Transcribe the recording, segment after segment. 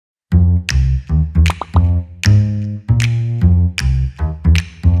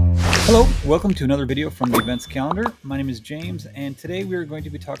Hello, welcome to another video from the events calendar. My name is James, and today we are going to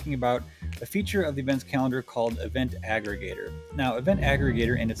be talking about a feature of the events calendar called Event Aggregator. Now, Event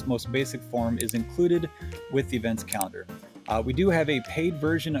Aggregator in its most basic form is included with the events calendar. We do have a paid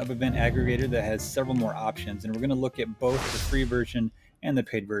version of Event Aggregator that has several more options, and we're going to look at both the free version and the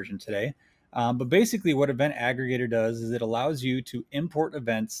paid version today. But basically what Event Aggregator does is it allows you to import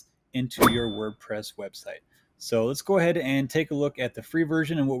events into your WordPress website. So let's go ahead and take a look at the free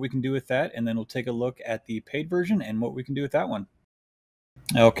version and what we can do with that, and then we'll take a look at the paid version and what we can do with that one.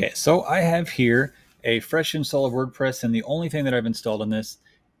 Okay, so I have here a fresh install of WordPress, and the only thing that I've installed on this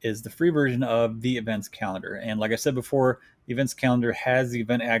is the free version of the events calendar. And like I said before, the events calendar has the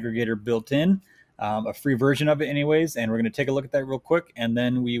event aggregator built in, a free version of it anyways, and we're going to take a look at that real quick, and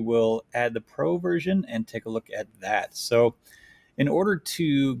then we will add the pro version and take a look at that. So in order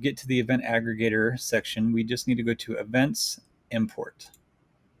to get to the event aggregator section, we just need to go to Events, Import.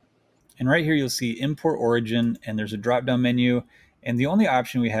 And right here, you'll see Import Origin, and there's a drop-down menu. And the only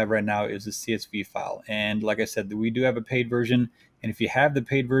option we have right now is the CSV file. And like I said, we do have a paid version. And if you have the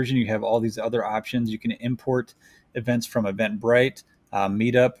paid version, you have all these other options. You can import events from Eventbrite,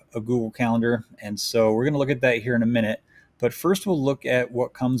 Meetup, a Google Calendar. And so we're going to look at that here in a minute. But first, we'll look at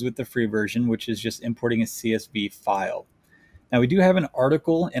what comes with the free version, which is just importing a CSV file. Now, we do have an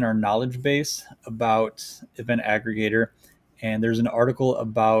article in our knowledge base about Event Aggregator, and there's an article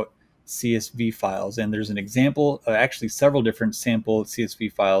about CSV files, and there's an example, actually several different sample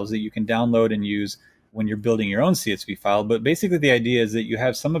CSV files that you can download and use when you're building your own CSV file. But basically the idea is that you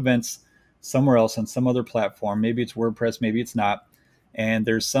have some events somewhere else on some other platform, maybe it's WordPress, maybe it's not, and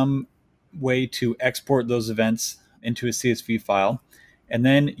there's some way to export those events into a CSV file, and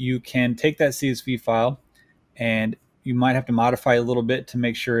then you can take that CSV file and you might have to modify a little bit to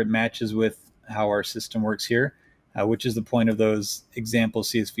make sure it matches with how our system works here, which is the point of those example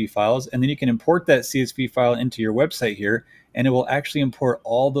CSV files. And then you can import that CSV file into your website here, and it will actually import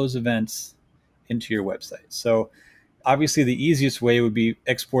all those events into your website. So obviously the easiest way would be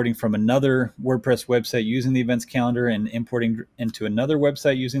exporting from another WordPress website using the events calendar and importing into another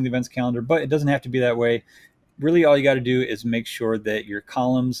website using the events calendar, but it doesn't have to be that way. Really, all you got to do is make sure that your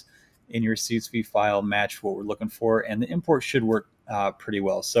columns in your CSV file match what we're looking for, and the import should work pretty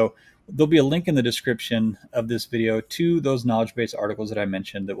well. So there'll be a link in the description of this video to those knowledge base articles that I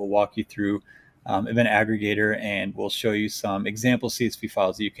mentioned that will walk you through Event Aggregator, and we'll show you some example CSV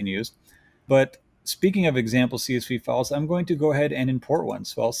files that you can use. But speaking of example CSV files, I'm going to go ahead and import one.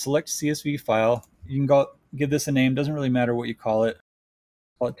 So I'll select CSV file. You can go give this a name, doesn't really matter what you call it.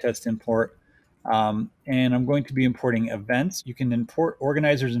 Call it test import. And I'm going to be importing events. You can import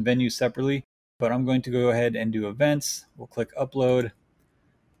organizers and venues separately, but I'm going to go ahead and do events. We'll click upload,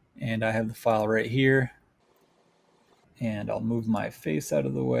 and I have the file right here. And I'll move my face out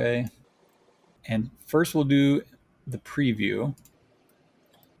of the way. And first we'll do the preview.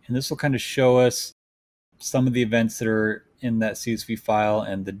 And this will kind of show us some of the events that are in that CSV file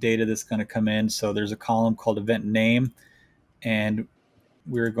and the data that's going to come in. So there's a column called event name, and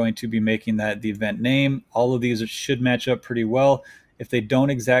we're going to be making that the event name. All of these should match up pretty well. If they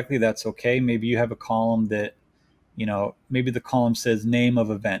don't exactly, that's okay. Maybe you have a column that, maybe the column says name of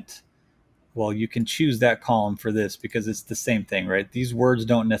event. Well, you can choose that column for this because it's the same thing, right? These words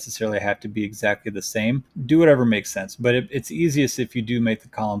don't necessarily have to be exactly the same. Do whatever makes sense, but it's easiest if you do make the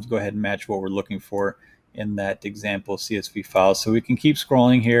columns go ahead and match what we're looking for in that example CSV file. So we can keep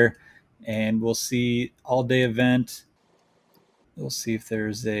scrolling here, and we'll see all day event. We'll see if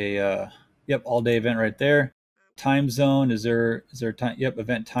there's a, all day event right there. Time zone, is there time? Yep,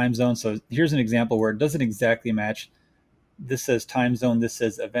 event time zone. So here's an example where it doesn't exactly match. This says time zone, this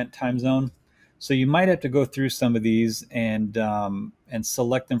says event time zone. So you might have to go through some of these and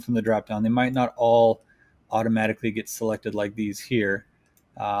select them from the dropdown. They might not all automatically get selected like these here.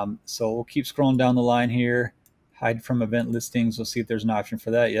 So we'll keep scrolling down the line here. Hide from event listings. We'll see if there's an option for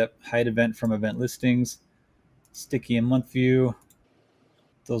that. Yep, hide event from event listings. Sticky and month view.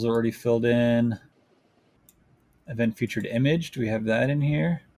 Those are already filled in. Event featured image. Do we have that in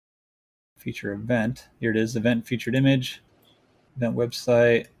here? Feature event. Here it is. Event featured image. Event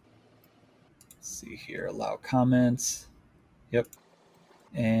website. Let's see here. Allow comments. Yep.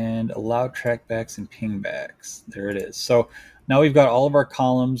 And allow trackbacks and pingbacks. There it is. So now we've got all of our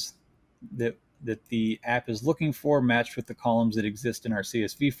columns that the app is looking for matched with the columns that exist in our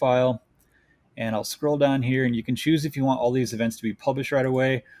CSV file. And I'll scroll down here, and you can choose if you want all these events to be published right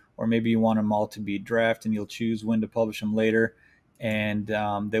away, or maybe you want them all to be draft, and you'll choose when to publish them later. And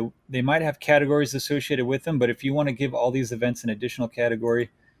they might have categories associated with them, but if you want to give all these events an additional category,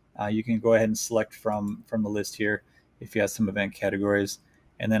 you can go ahead and select from the list here if you have some event categories.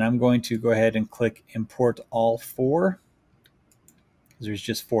 And then I'm going to go ahead and click import all 4, because there's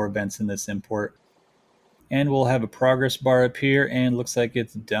just 4 events in this import. And we'll have a progress bar up here, and looks like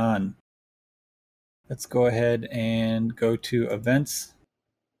it's done. Let's go ahead and go to events.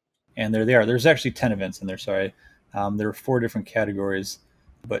 And there they are. There's actually 10 events in there, sorry. There are 4 different categories,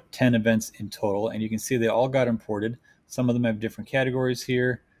 but 10 events in total. And you can see they all got imported. Some of them have different categories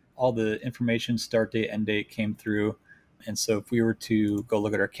here. All the information, start date, end date, came through. And so if we were to go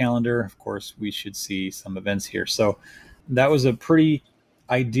look at our calendar, of course, we should see some events here. So that was a pretty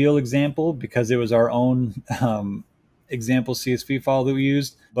ideal example because it was our own example CSV file that we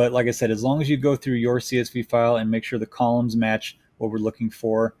used. But like I said, as long as you go through your CSV file and make sure the columns match what we're looking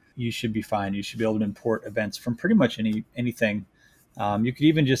for, you should be fine. You should be able to import events from pretty much anything. You could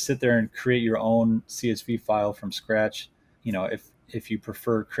even just sit there and create your own CSV file from scratch, if you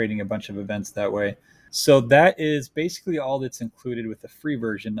prefer creating a bunch of events that way. So that is basically all that's included with the free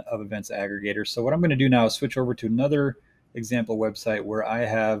version of Events Aggregator. So what I'm going to do now is switch over to another example website where I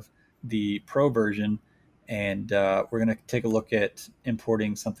have the pro version, and we're going to take a look at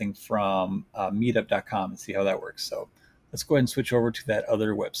importing something from meetup.com and see how that works. So let's go ahead and switch over to that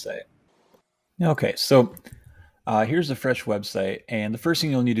other website. Okay, so here's a fresh website, and the first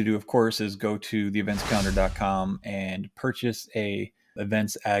thing you'll need to do, of course, is go to theeventscalendar.com and purchase a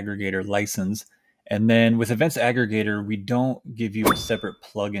Events Aggregator license. And then with Events Aggregator, we don't give you a separate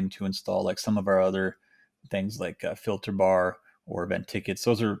plugin to install like some of our other things like Filter Bar or Event Tickets.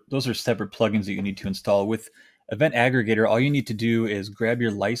 Those are separate plugins that you need to install. With Event Aggregator, all you need to do is grab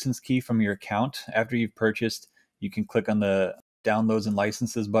your license key from your account after you've purchased. You can click on the Downloads and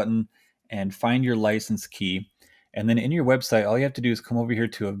Licenses button and find your license key. And then in your website, all you have to do is come over here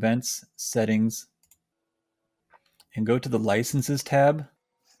to Events, Settings, and go to the Licenses tab.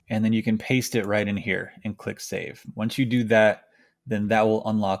 And then you can paste it right in here and click Save. Once you do that, then that will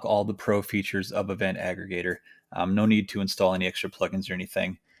unlock all the pro features of Event Aggregator. No need to install any extra plugins or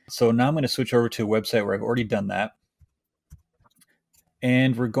anything. So now I'm going to switch over to a website where I've already done that.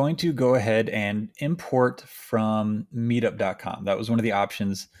 And we're going to go ahead and import from meetup.com. That was one of the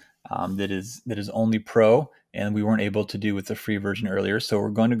options that is only pro, and we weren't able to do with the free version earlier. So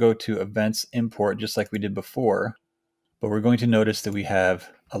we're going to go to Events Import just like we did before. But we're going to notice that we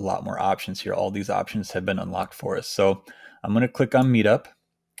have a lot more options here. All these options have been unlocked for us. So I'm going to click on Meetup.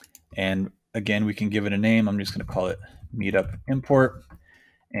 And again, we can give it a name. I'm just going to call it Meetup Import.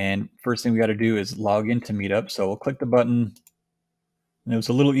 And first thing we got to do is log into Meetup. So we'll click the button. And it was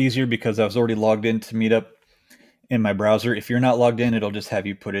a little easier because I was already logged into Meetup in my browser. If you're not logged in, it'll just have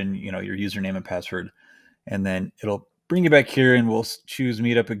you put in, your username and password. And then it'll bring you back here, and we'll choose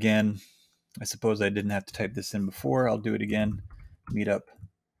Meetup again. I suppose I didn't have to type this in before. I'll do it again. Meetup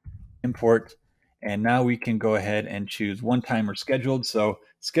Import. And now we can go ahead and choose one time or scheduled. So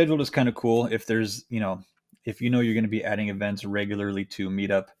scheduled is kind of cool. If there's, if you're going to be adding events regularly to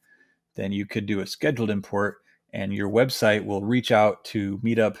Meetup, then you could do a scheduled import, and your website will reach out to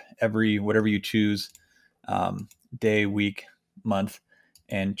Meetup every whatever you choose, day, week, month,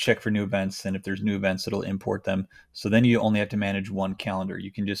 and check for new events. And if there's new events, it'll import them. So then you only have to manage one calendar. You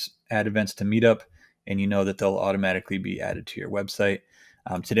can just add events to Meetup, and you know that they'll automatically be added to your website.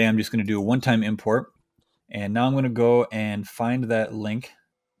 Today, I'm just going to do a one-time import. And now I'm going to go and find that link,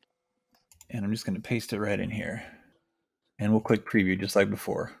 and I'm just going to paste it right in here. And we'll click preview just like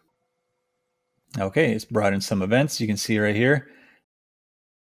before. Okay, it's brought in some events. You can see right here.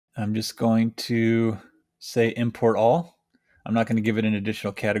 I'm just going to say import all. I'm not going to give it an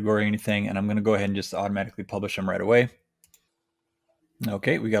additional category or anything, and I'm going to go ahead and just automatically publish them right away.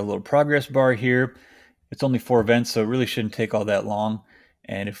 Okay, we got a little progress bar here. It's only 4 events, so it really shouldn't take all that long.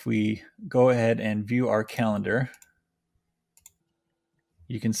 And if we go ahead and view our calendar,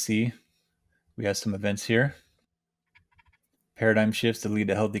 you can see we have some events here. Paradigm shifts that lead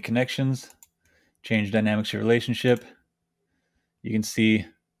to healthy connections. Change dynamics of relationship. You can see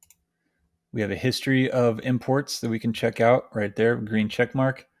we have a history of imports that we can check out right there, green check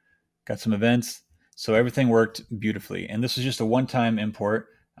mark. Got some events. So everything worked beautifully. And this is just a one-time import,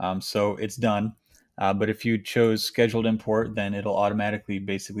 so it's done. But if you chose scheduled import, then it'll automatically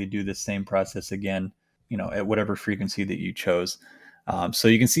basically do the same process again, at whatever frequency that you chose. So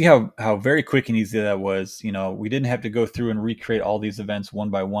you can see how very quick and easy that was. We didn't have to go through and recreate all these events one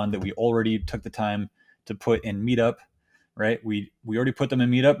by one that we already took the time to put in Meetup, right? We already put them in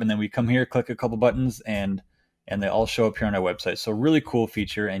Meetup, and then we come here, click a couple buttons, and they all show up here on our website. So really cool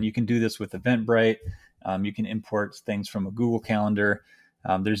feature, and you can do this with Eventbrite. You can import things from a Google Calendar.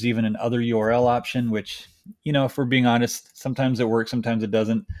 There's even an other URL option, which, if we're being honest, sometimes it works, sometimes it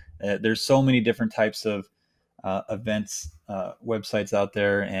doesn't. There's so many different types of events websites out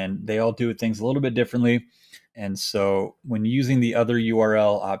there, and they all do things a little bit differently. And so when using the other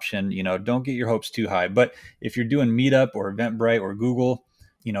URL option, don't get your hopes too high. But if you're doing Meetup or Eventbrite or Google,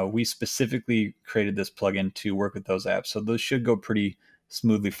 we specifically created this plugin to work with those apps. So those should go pretty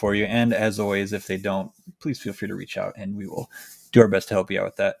smoothly for you. And as always, if they don't, please feel free to reach out and we will do our best to help you out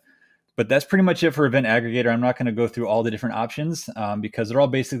with that. But that's pretty much it for Event Aggregator. I'm not going to go through all the different options because they're all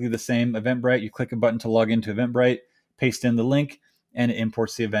basically the same. Eventbrite, you click a button to log into Eventbrite, paste in the link, and it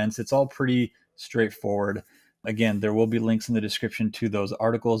imports the events. It's all pretty straightforward. Again, there will be links in the description to those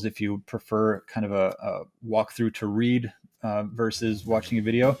articles if you prefer kind of a walkthrough to read versus watching a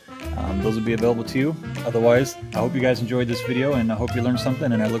video. Those will be available to you. Otherwise, I hope you guys enjoyed this video, and I hope you learned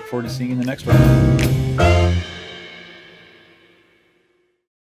something, and I look forward to seeing you in the next one.